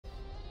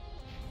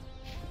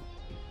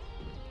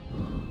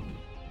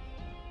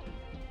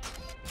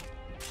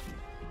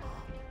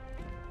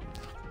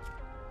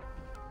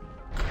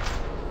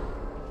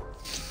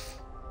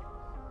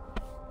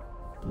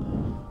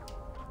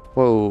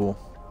Whoa.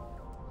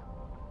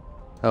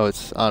 Oh,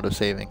 it's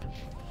auto-saving.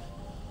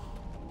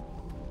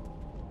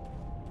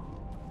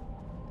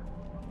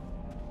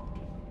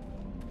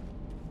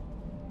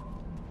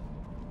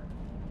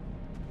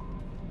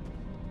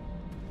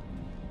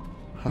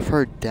 How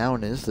far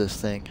down is this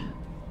thing?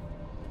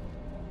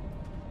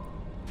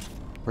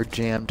 We're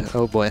jammed.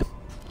 Oh boy.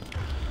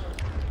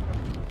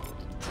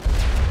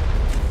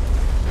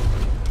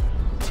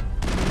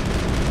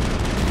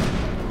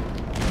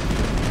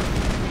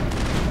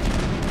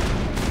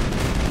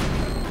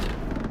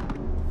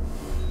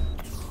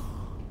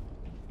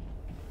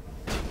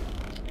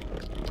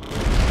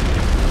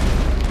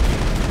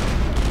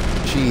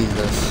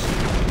 Jesus.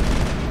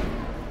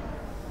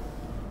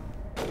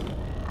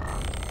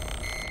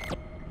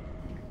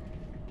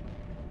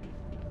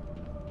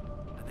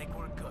 I think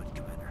we're good,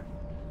 Commander.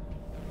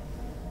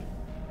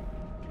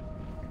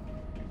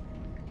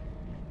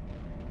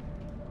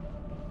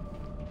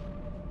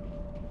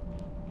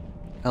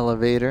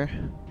 Elevator.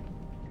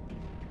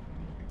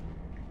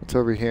 What's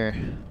over here? I've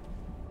never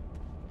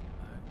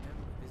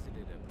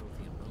visited a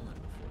Prothean ruin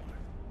before.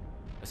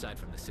 Aside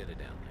from the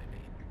Citadel, I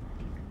mean.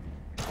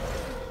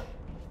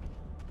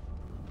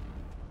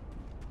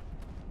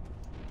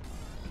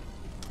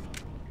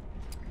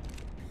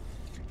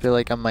 I feel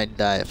like I might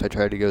die if I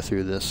try to go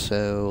through this,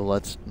 so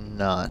let's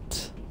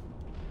not.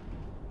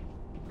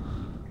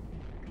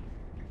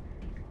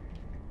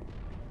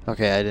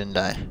 Okay, I didn't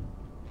die.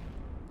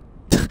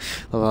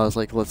 Well, I was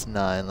like, let's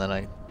not, and then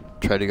I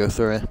tried to go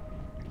through it.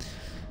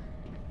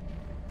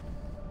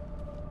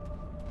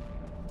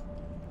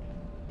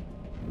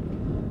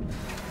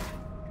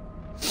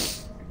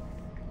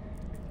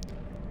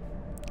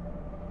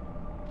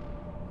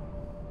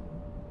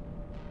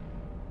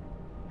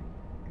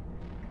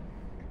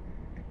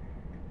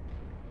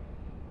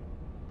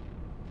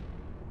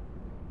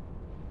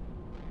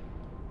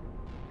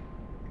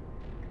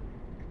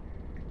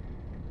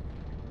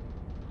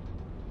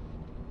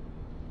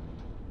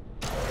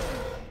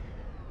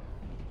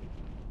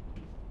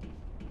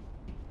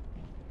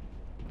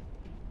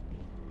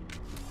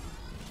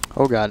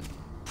 Oh god.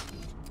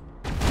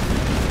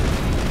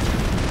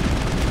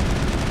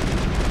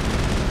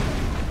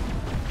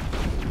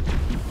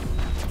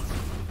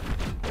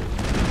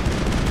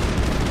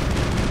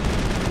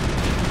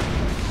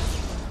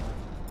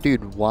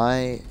 Dude,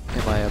 why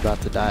am I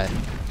about to die?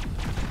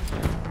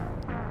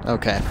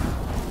 Okay.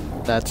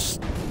 That's...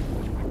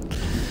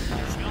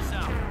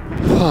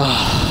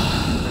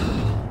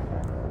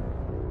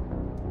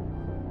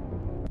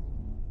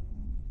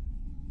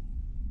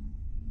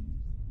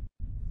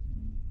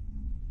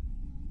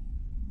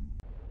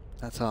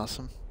 That's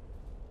awesome.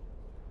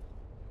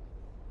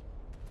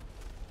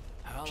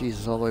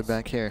 Jesus, all the way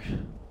back here. I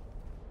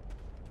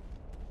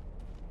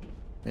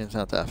mean, it's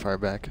not that far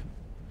back.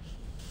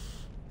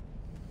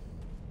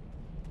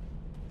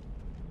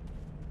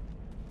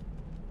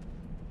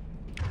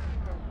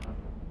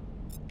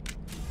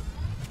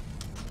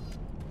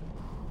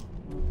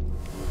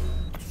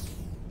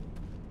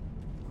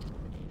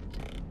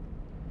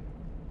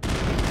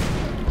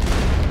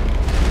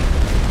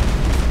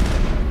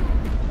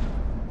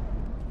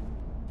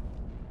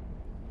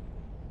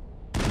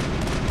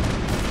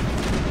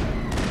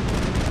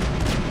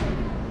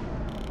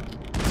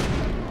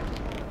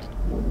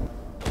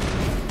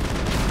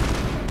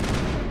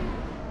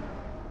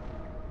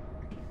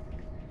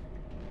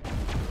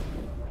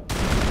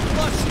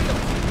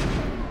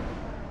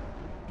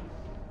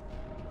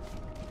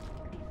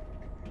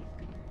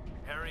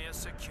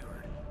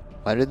 Secured.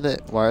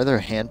 Why are there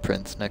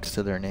handprints next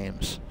to their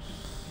names?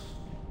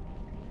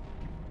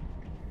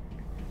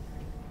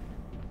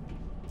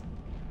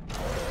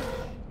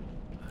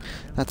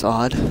 That's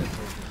odd.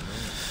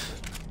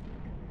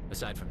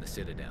 Aside from the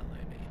Citadel, I mean.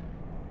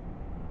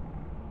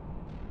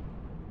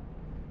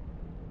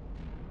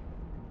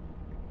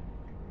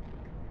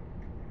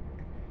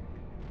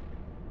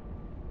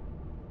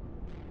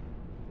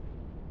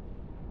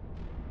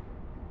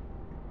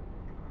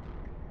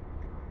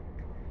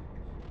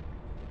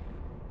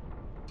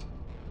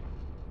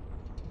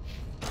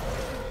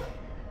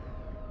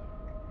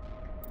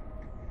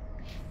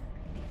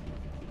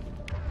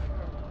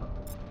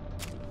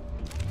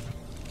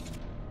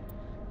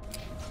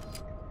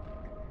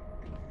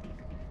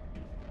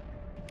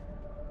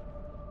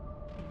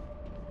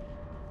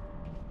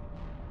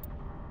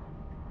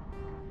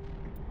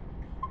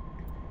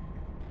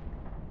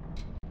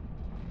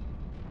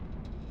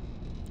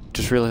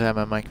 Just realized I have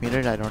my mic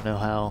muted. I don't know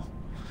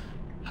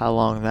how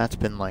long that's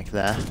been like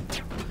that.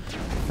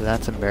 But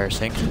that's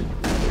embarrassing.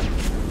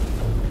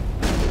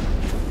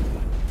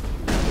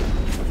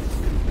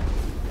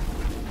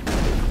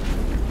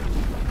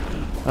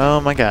 Oh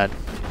my god.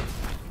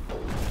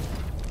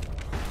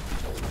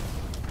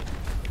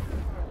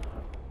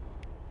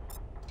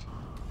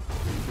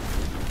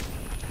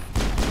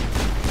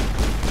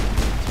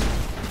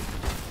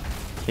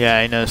 Yeah,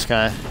 I know,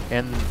 Scott.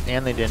 And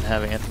they didn't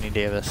have Anthony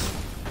Davis.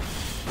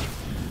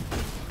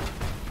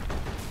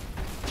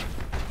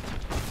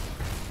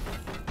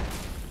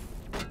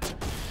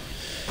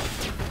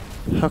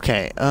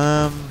 Okay,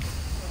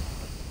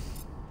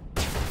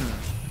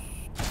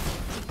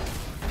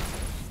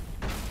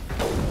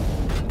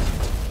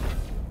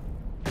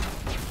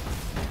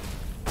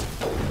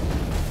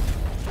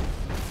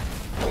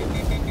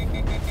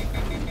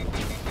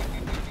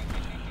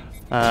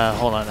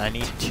 hold on, I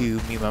need to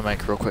mute my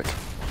mic real quick.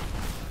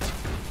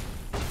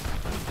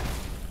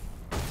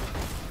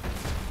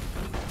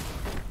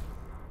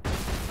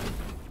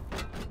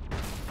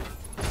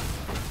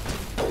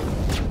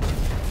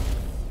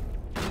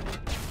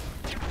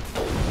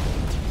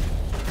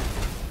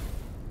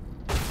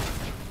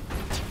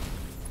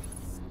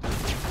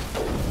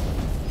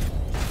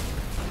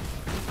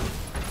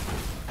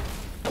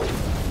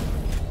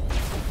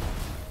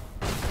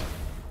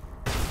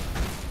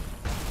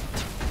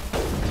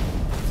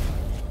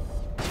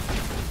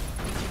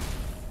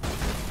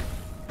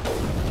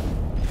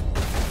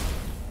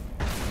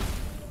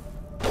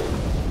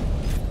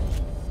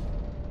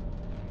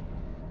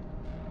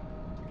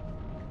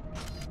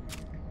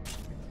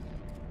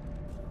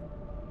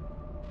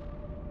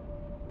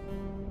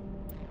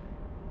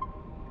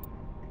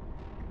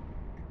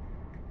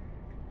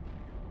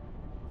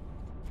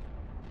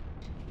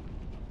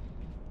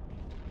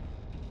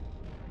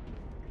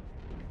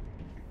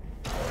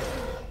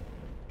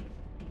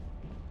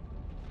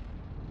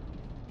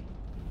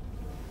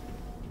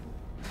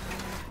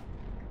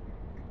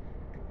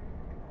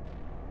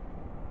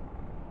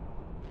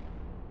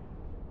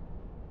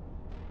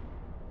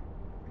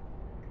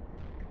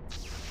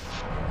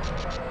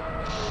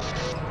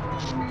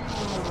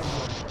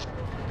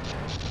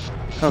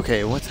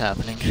 Okay, what's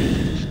happening?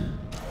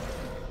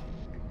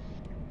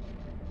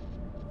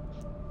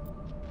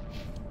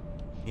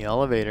 The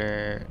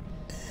elevator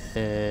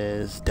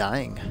is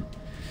dying.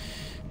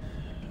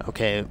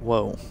 Okay,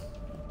 whoa.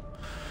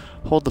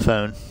 Hold the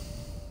phone.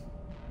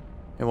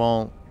 It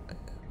won't.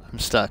 I'm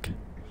stuck.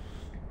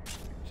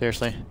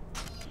 Seriously?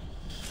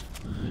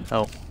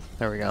 Oh,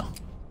 there we go.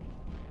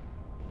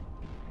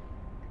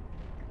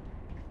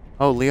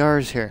 Oh,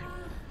 Liara's here.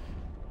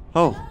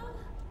 Oh.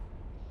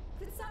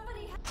 Could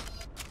somebody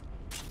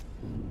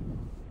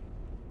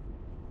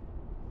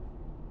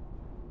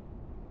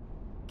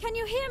Can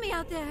you hear me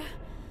out there?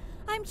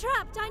 I'm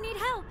trapped. I need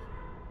help.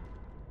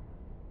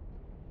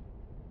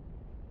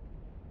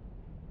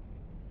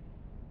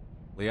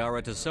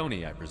 Liara to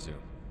Sony, I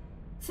presume.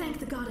 Thank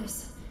the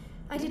goddess.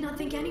 I did not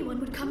think anyone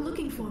would come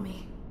looking for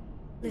me.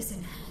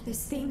 Listen,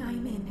 this thing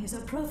I'm in is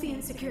a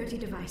Prothean security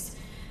device.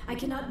 I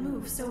cannot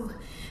move, so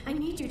I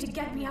need you to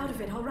get me out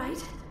of it, all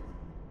right?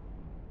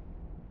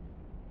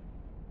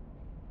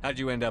 How'd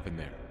you end up in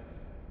there?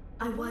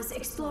 I was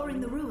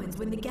exploring the ruins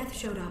when the Geth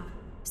showed up,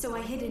 so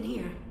I hid in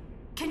here.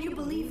 Can you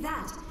believe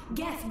that?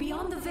 Geth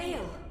beyond the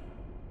veil!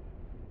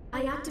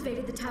 I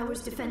activated the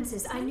tower's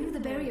defenses. I knew the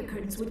barrier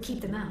curtains would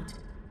keep them out.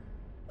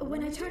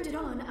 When I turned it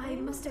on, I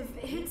must have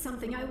hit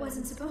something I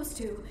wasn't supposed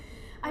to.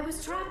 I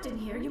was trapped in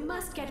here. You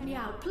must get me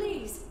out,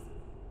 please!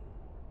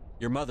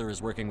 Your mother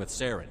is working with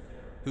Saren.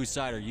 Whose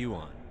side are you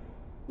on?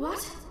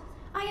 What?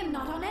 I am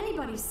not on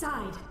anybody's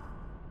side.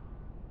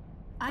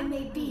 I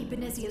may be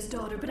Benezia's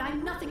daughter, but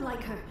I'm nothing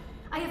like her.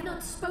 I have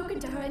not spoken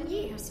to her in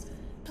years.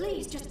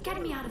 Please, just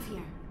get me out of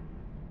here.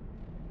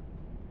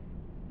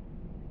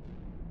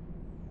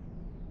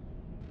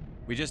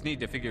 We just need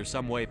to figure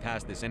some way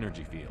past this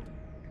energy field.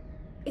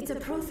 It's a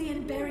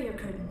Prothean barrier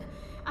curtain.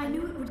 I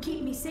knew it would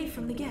keep me safe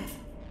from the Geth.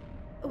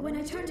 When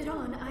I turned it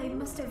on, I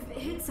must have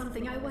hit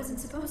something I wasn't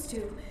supposed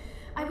to.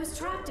 I was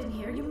trapped in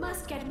here. You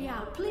must get me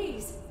out,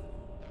 please.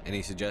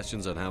 Any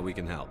suggestions on how we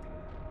can help?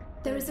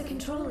 There is a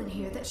control in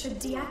here that should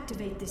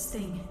deactivate this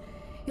thing.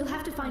 You'll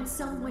have to find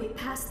some way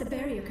past the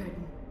barrier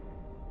curtain.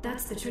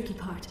 That's the tricky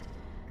part.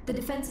 The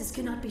defenses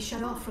cannot be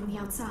shut off from the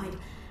outside.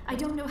 I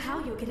don't know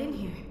how you'll get in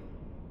here.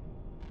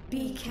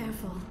 Be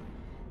careful.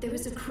 There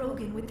is a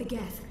Krogan with the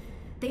Geth.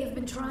 They have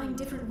been trying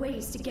different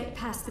ways to get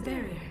past the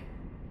barrier.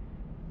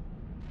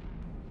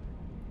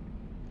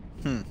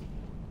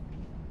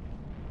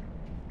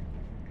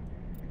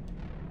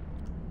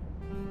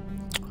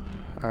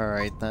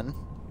 Alright then.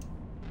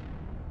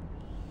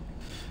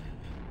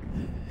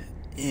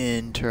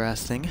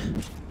 Interesting.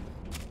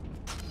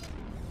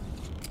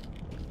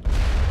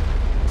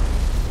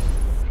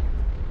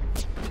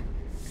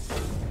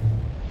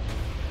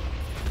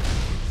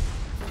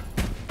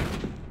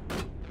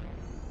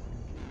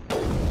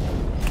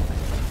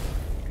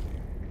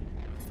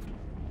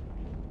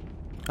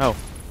 Oh.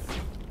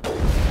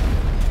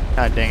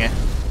 God dang it.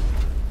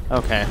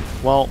 Okay.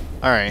 Well,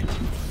 alright.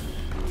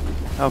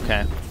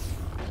 Okay.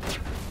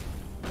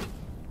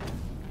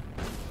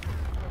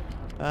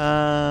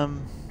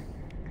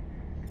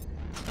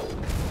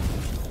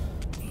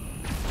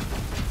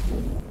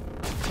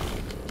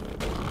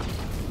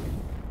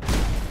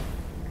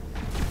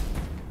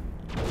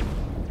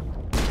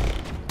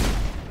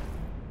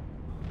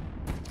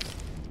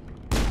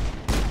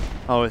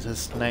 Oh, it's a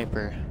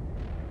sniper.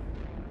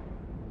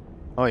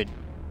 Oh wait.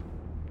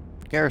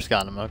 Garrus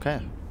got him, okay.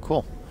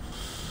 Cool.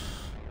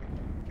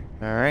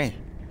 Alright.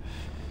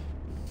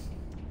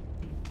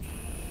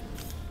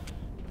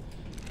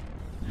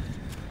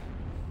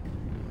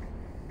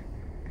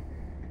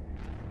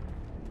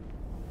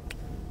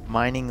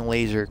 Mining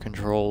laser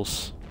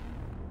controls.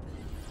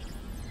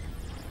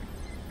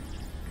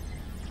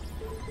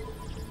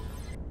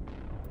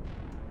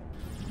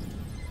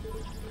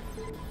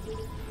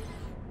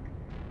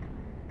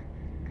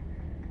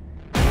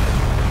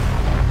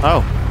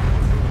 Oh.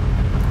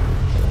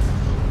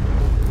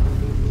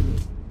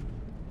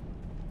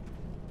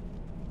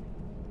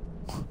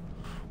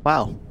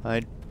 Wow,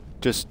 I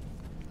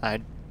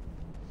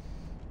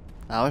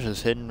was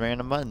just hitting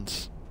random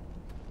buttons.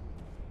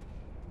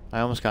 I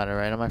almost got it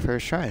right on my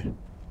first try.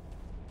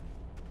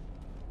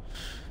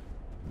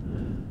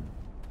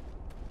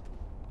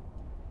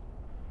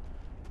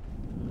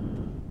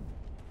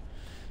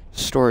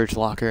 Storage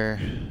locker.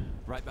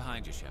 Right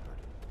behind you, Shepard.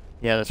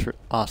 Yeah, that's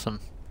awesome.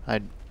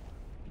 Come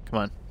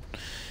on.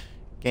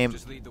 Game.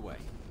 Just lead the way.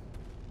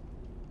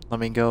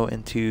 Let me go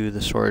into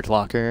the storage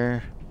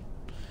locker.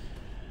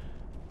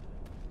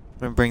 I'm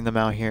gonna bring them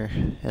out here,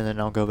 and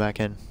then I'll go back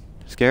in.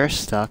 Is Garrus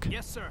stuck?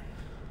 Yes, sir.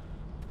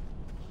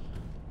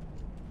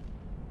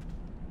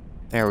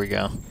 There we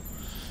go.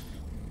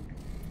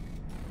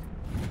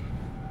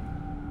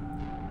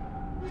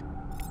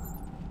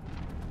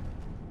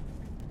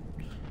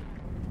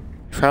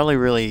 Probably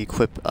really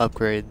equip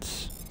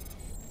upgrades.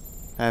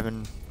 I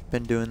haven't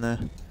been doing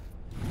that.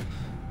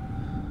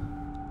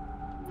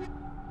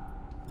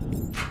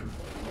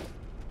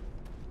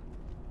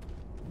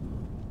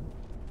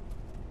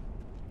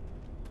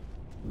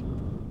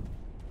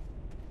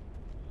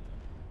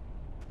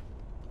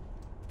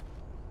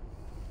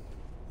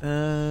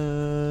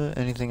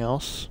 Anything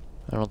else?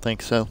 I don't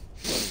think so.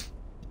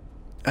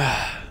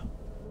 Alright,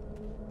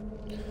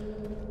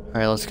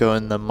 let's go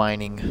in the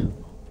mining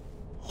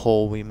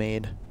hole we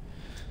made.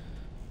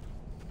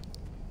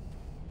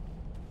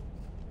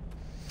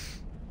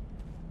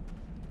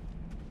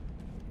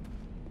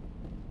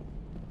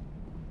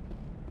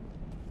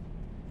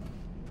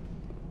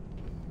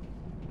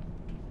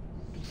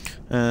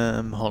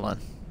 Hold on.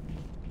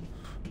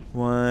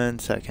 1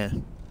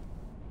 second.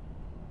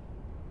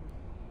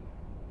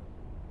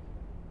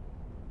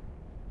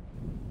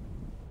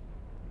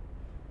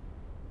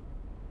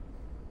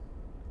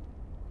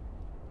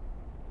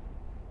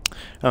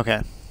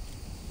 Okay.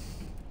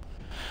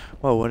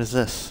 Whoa, what is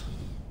this?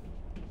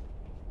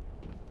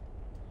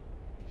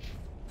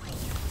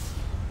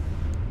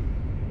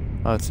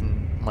 Oh, it's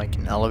like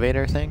an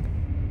elevator thing?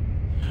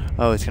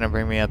 Oh, it's gonna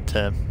bring me up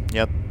to...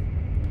 Yep.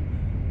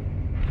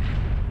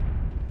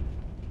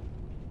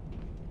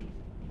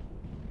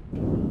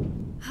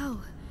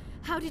 Oh,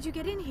 how did you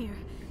get in here?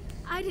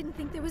 I didn't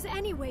think there was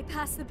any way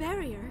past the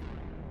barrier.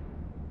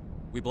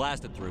 We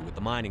blasted through with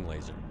the mining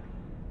laser.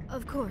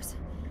 Of course.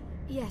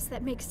 Yes,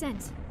 that makes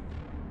sense.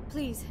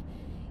 Please,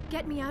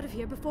 get me out of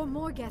here before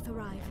more Geth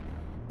arrive.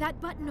 That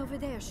button over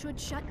there should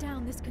shut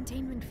down this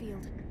containment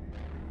field.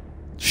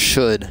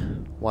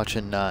 Should. Watch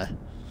and not.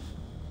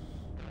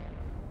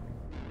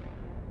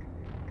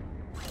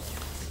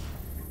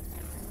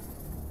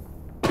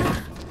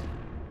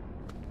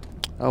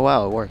 Oh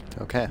wow, it worked.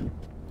 Okay.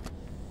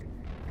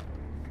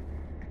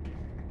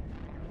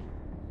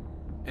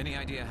 Any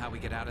idea how we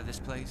get out of this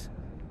place?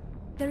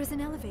 There is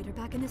an elevator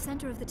back in the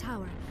center of the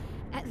tower.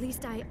 At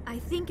least I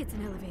think it's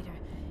an elevator.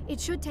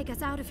 It should take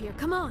us out of here.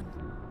 Come on!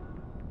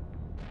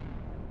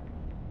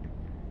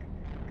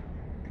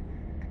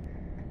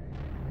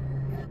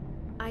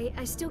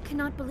 I still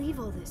cannot believe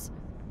all this.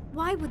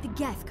 Why would the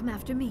Geth come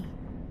after me?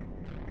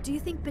 Do you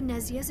think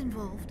Benezia's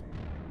involved?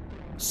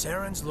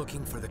 Saren's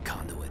looking for the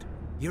conduit.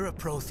 You're a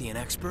Prothean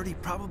expert. He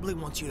probably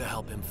wants you to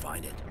help him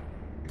find it.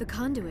 The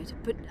conduit,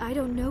 but I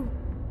don't know.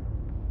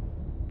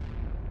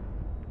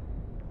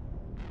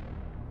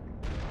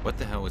 What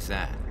the hell was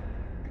that?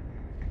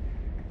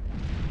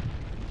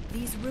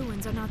 These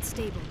ruins are not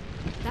stable.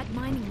 That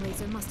mining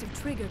laser must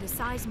have triggered a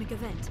seismic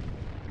event.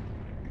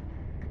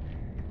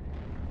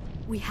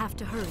 We have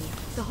to hurry.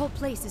 The whole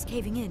place is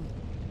caving in.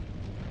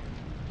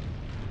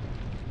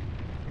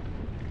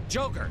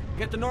 Joker,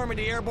 get the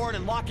Normandy airborne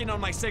and lock in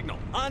on my signal.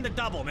 On the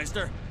double,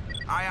 mister.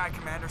 Aye, aye,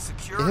 Commander.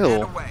 Secure Ew.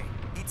 and away.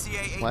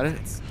 ETA 8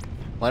 minutes.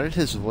 Why did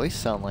his voice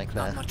sound like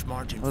that? Not much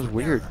margin That was for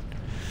weird. error.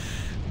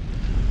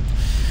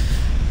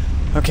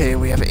 Okay,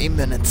 we have 8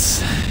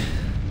 minutes.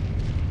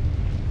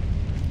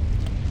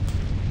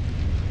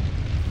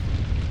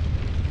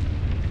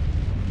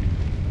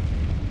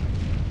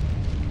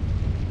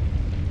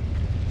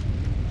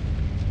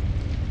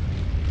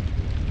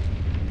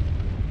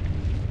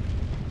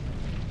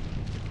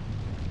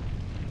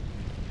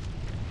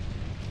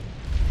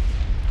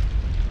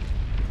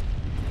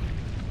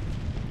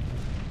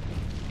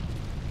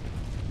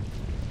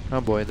 Oh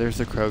boy, there's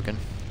the Krogan.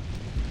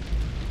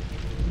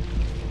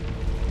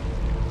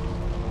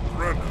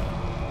 Brenda,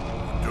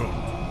 don't.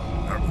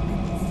 That would be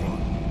no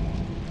fun.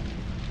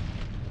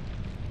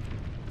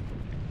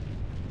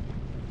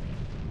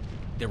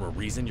 There a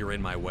reason you're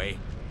in my way?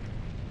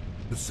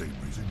 The same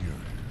reason you're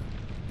here.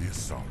 The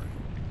Asari.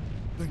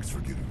 Thanks for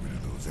getting rid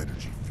of those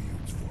energy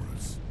fields for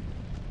us.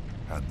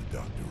 Hand the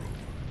doctor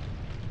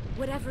over.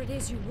 Whatever it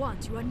is you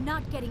want, you are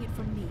not getting it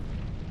from me.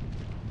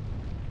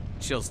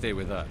 She'll stay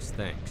with us,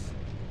 thanks.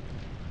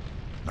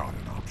 Not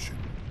an option.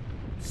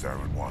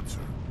 Saren wants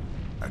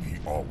her, and he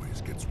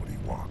always gets what he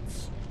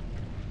wants.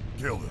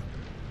 Kill her.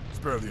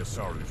 Spare the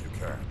Asari if you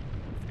can.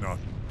 If not,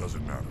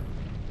 doesn't matter.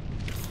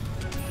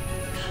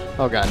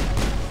 Oh god.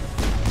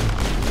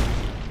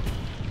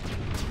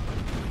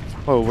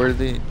 Oh, where did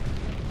the...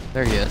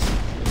 There he is.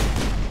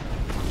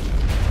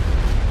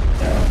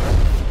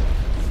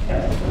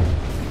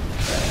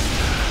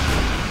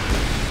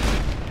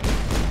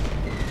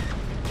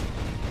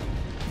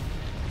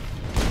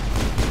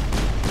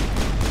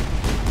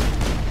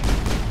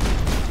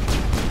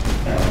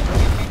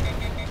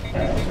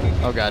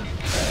 Oh god.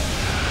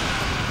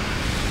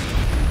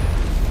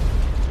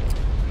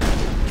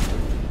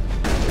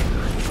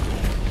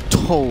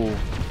 Oh.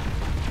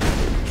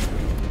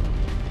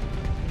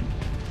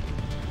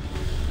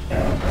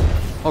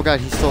 Oh god,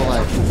 he's still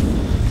alive.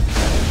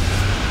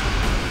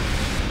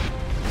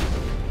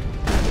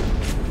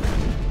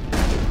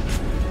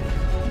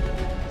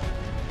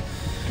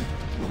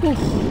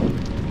 Whew.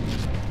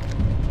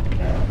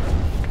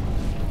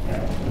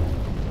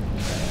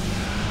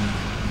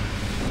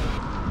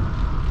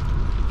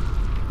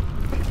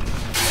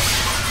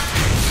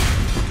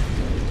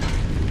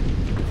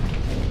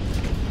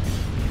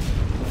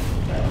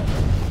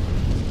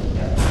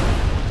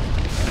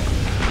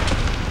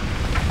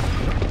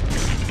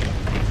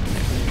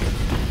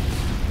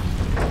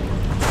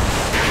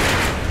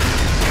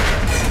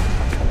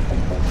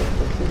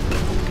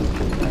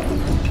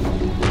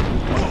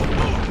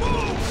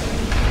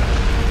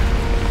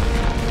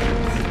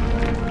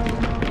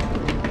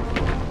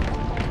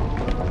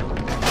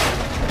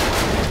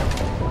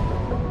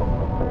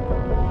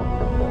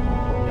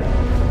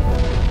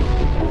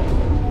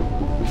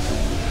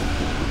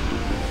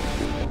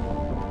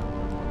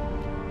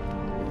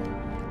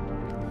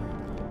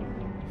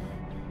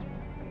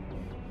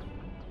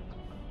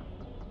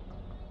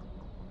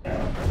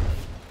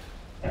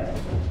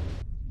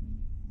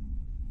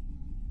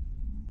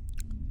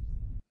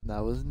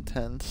 That was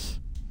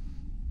intense.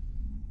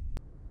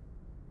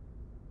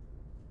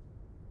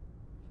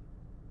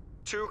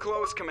 Too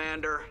close,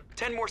 Commander.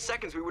 10 more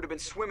seconds we would have been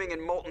swimming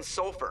in molten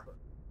sulfur.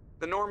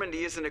 The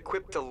Normandy isn't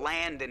equipped to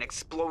land in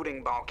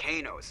exploding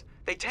volcanoes.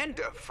 They tend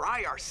to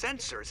fry our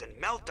sensors and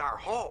melt our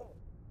hull.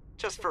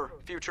 Just for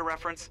future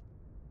reference.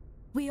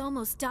 We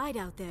almost died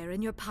out there,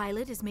 and your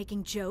pilot is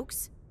making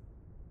jokes?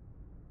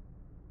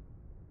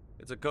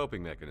 It's a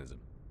coping mechanism.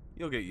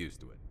 You'll get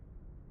used to it.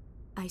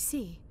 I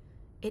see.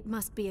 It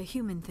must be a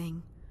human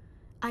thing.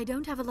 I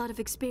don't have a lot of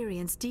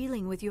experience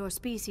dealing with your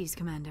species,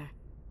 Commander.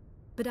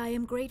 But I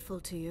am grateful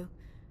to you.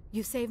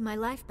 You saved my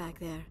life back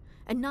there,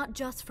 and not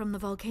just from the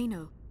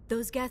volcano.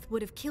 Those Geth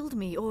would have killed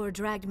me or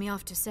dragged me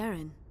off to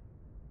Saren.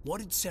 What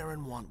did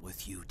Saren want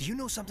with you? Do you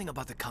know something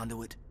about the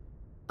conduit?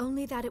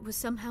 Only that it was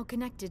somehow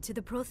connected to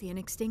the Prothean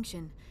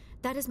extinction.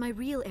 That is my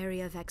real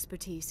area of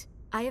expertise.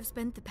 I have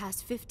spent the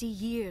past 50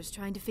 years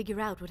trying to figure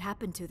out what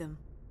happened to them.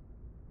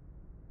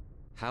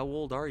 How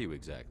old are you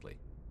exactly?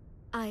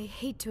 I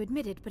hate to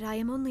admit it, but I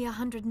am only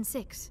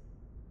 106.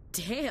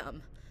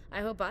 Damn!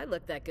 I hope I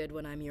look that good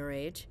when I'm your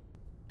age.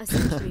 A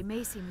century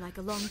may seem like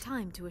a long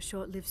time to a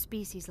short-lived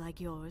species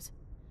like yours,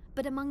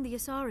 but among the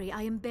Asari,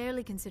 I am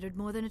barely considered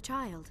more than a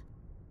child.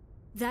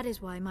 That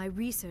is why my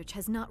research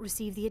has not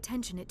received the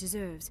attention it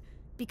deserves.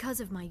 Because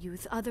of my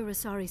youth, other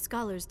Asari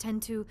scholars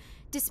tend to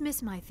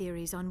dismiss my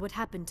theories on what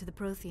happened to the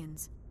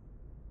Protheans.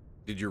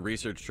 Did your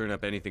research turn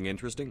up anything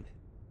interesting?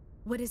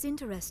 What is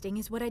interesting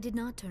is what I did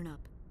not turn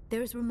up.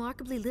 There is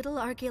remarkably little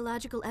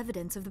archaeological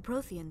evidence of the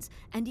Protheans,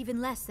 and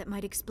even less that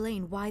might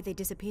explain why they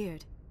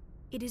disappeared.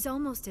 It is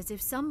almost as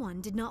if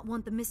someone did not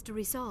want the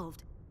mystery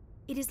solved.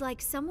 It is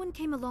like someone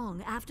came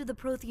along after the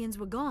Protheans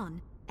were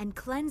gone and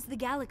cleansed the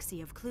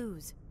galaxy of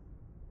clues.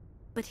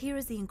 But here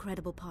is the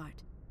incredible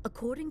part.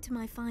 According to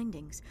my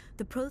findings,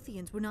 the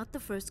Protheans were not the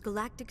first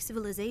galactic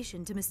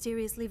civilization to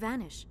mysteriously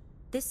vanish.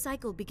 This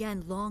cycle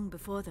began long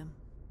before them.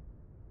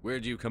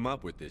 Where'd you come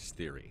up with this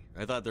theory?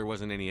 I thought there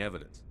wasn't any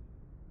evidence.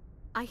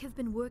 I have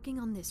been working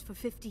on this for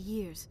 50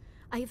 years.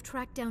 I have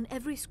tracked down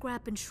every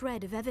scrap and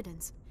shred of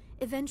evidence.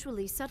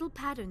 Eventually, subtle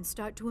patterns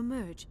start to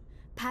emerge,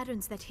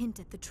 patterns that hint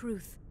at the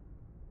truth.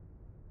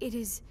 It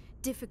is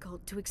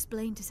difficult to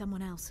explain to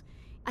someone else.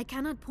 I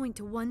cannot point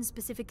to one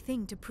specific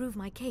thing to prove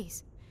my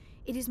case.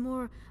 It is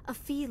more a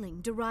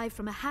feeling derived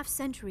from a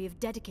half-century of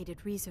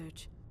dedicated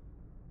research.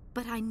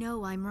 But I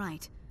know I'm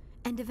right,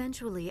 and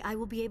eventually I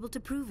will be able to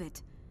prove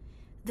it.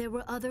 There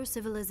were other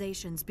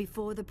civilizations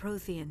before the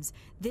Protheans.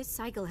 This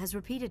cycle has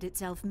repeated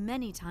itself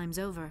many times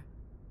over.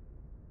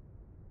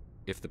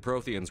 If the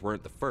Protheans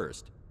weren't the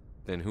first,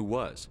 then who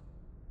was?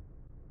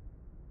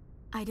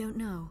 I don't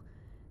know.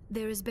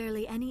 There is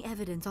barely any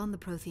evidence on the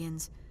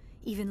Protheans,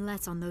 even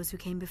less on those who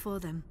came before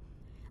them.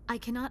 I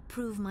cannot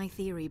prove my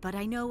theory, but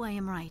I know I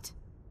am right.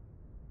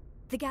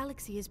 The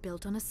galaxy is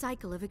built on a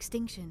cycle of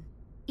extinction.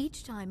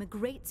 Each time a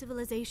great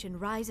civilization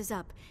rises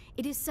up,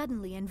 it is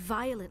suddenly and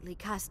violently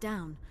cast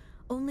down.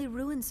 Only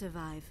ruins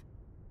survive.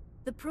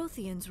 The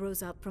Protheans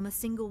rose up from a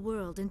single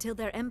world until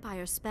their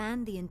empire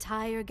spanned the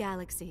entire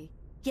galaxy.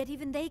 Yet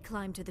even they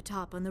climbed to the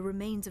top on the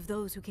remains of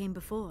those who came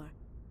before.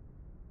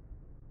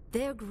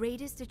 Their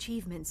greatest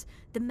achievements,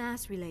 the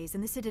mass relays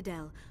and the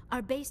Citadel,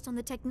 are based on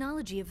the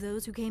technology of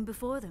those who came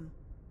before them.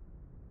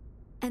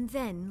 And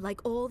then, like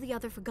all the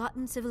other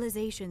forgotten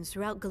civilizations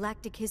throughout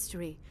galactic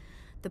history,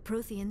 the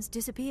Protheans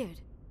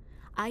disappeared.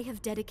 I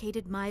have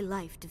dedicated my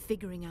life to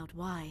figuring out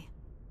why.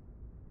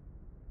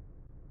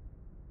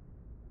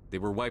 They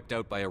were wiped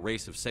out by a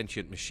race of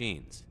sentient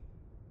machines.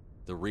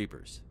 The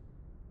Reapers.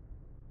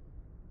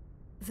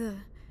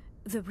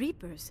 The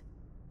Reapers?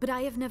 But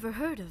I have never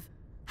heard of...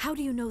 How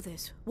do you know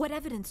this? What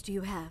evidence do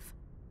you have?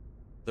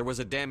 There was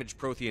a damaged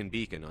Prothean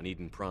beacon on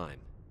Eden Prime.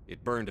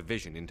 It burned a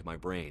vision into my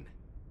brain.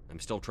 I'm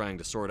still trying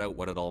to sort out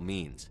what it all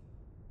means.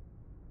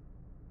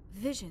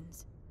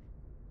 Visions?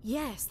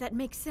 Yes, that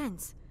makes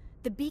sense.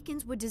 The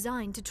beacons were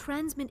designed to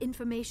transmit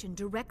information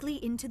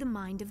directly into the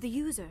mind of the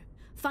user.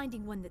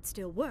 Finding one that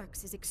still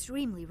works is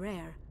extremely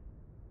rare.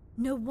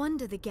 No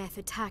wonder the Geth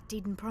attacked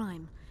Eden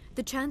Prime.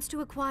 The chance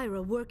to acquire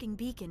a working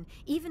beacon,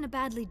 even a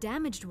badly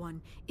damaged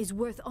one, is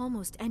worth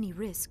almost any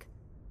risk.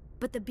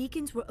 But the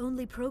beacons were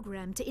only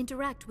programmed to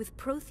interact with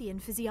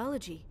Prothean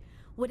physiology.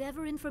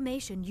 Whatever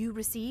information you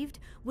received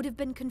would have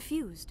been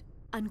confused,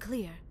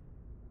 unclear.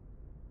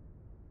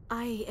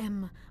 I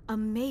am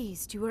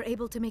amazed you were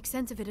able to make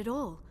sense of it at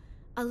all.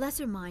 A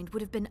lesser mind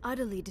would have been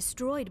utterly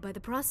destroyed by the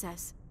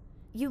process.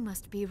 You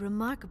must be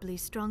remarkably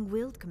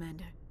strong-willed,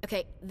 Commander.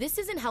 Okay, this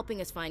isn't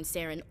helping us find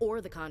Saren or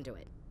the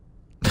conduit.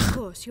 Of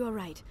course, you are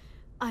right.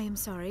 I am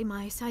sorry,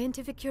 my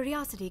scientific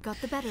curiosity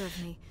got the better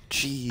of me.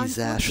 Jeez,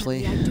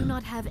 Ashley. I do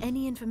not have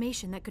any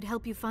information that could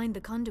help you find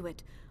the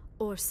conduit,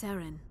 or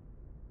Saren.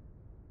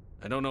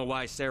 I don't know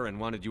why Saren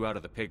wanted you out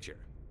of the picture,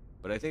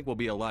 but I think we'll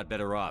be a lot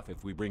better off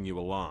if we bring you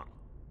along.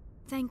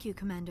 Thank you,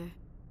 Commander.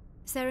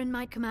 Saren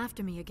might come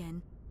after me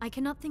again. I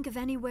cannot think of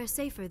anywhere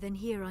safer than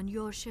here on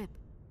your ship.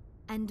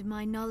 And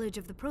my knowledge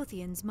of the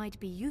Protheans might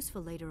be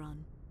useful later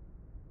on.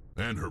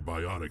 And her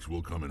biotics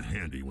will come in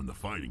handy when the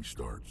fighting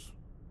starts.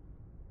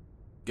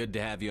 Good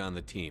to have you on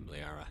the team,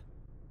 Liara.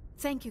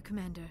 Thank you,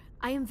 Commander.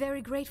 I am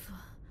very grateful.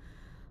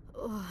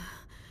 Oh,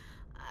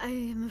 I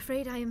am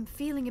afraid I am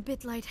feeling a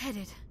bit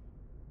lightheaded.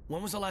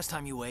 When was the last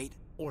time you ate?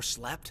 Or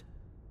slept?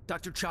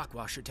 Dr.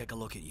 Chakwa should take a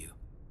look at you.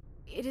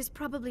 It is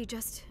probably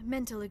just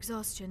mental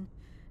exhaustion,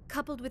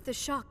 coupled with the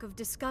shock of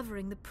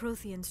discovering the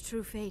Protheans'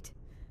 true fate.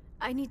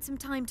 I need some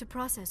time to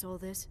process all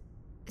this.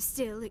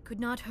 Still, it could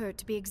not hurt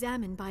to be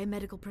examined by a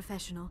medical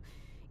professional.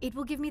 It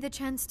will give me the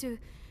chance to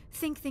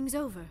think things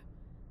over.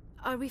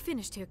 Are we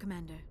finished here,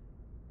 Commander?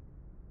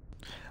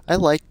 I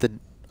like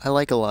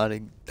a lot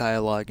of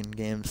dialogue in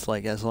games,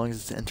 like, as long as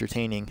it's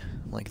entertaining,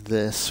 like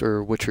this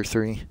or Witcher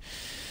 3.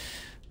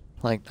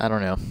 Like, I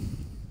don't know.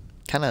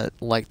 Kind of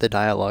like the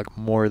dialogue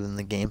more than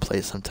the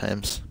gameplay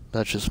sometimes.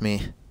 That's just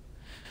me.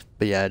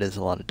 But yeah, it is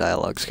a lot of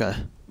dialogue, Sky.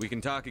 We can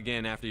talk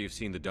again after you've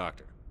seen the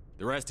doctor.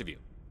 The rest of you,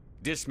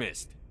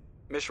 dismissed.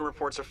 Mission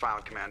reports are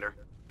filed, Commander.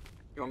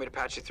 You want me to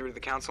patch you through to the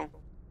Council?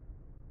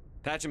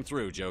 Patch him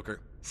through,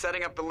 Joker.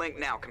 Setting up the link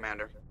now,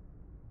 Commander.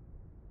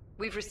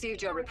 We've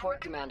received your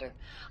report, Commander.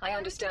 I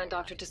understand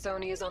Dr.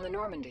 Tassoni is on the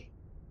Normandy.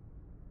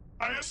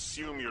 I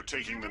assume you're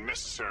taking the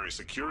necessary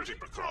security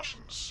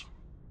precautions.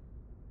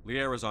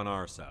 Liara's on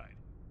our side.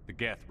 The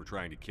Geth were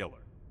trying to kill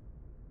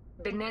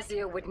her.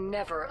 Benezia would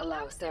never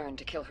allow Saren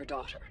to kill her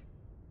daughter.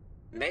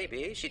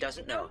 Maybe she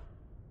doesn't know.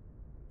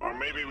 Or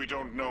maybe we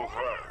don't know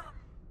her.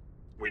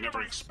 We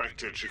never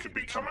expected she could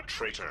become a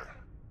traitor.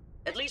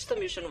 At least the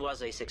mission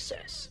was a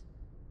success.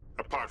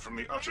 Apart from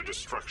the utter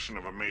destruction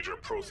of a major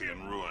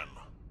Prothean ruin.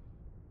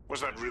 Was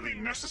that really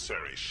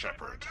necessary,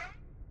 Shepard?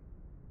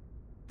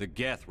 The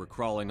Geth were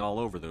crawling all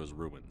over those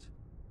ruins.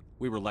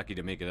 We were lucky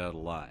to make it out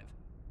alive.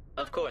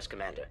 Of course,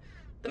 Commander.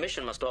 The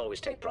mission must always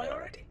take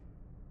priority.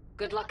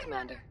 Good luck,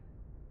 Commander.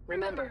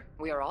 Remember,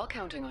 we are all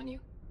counting on you.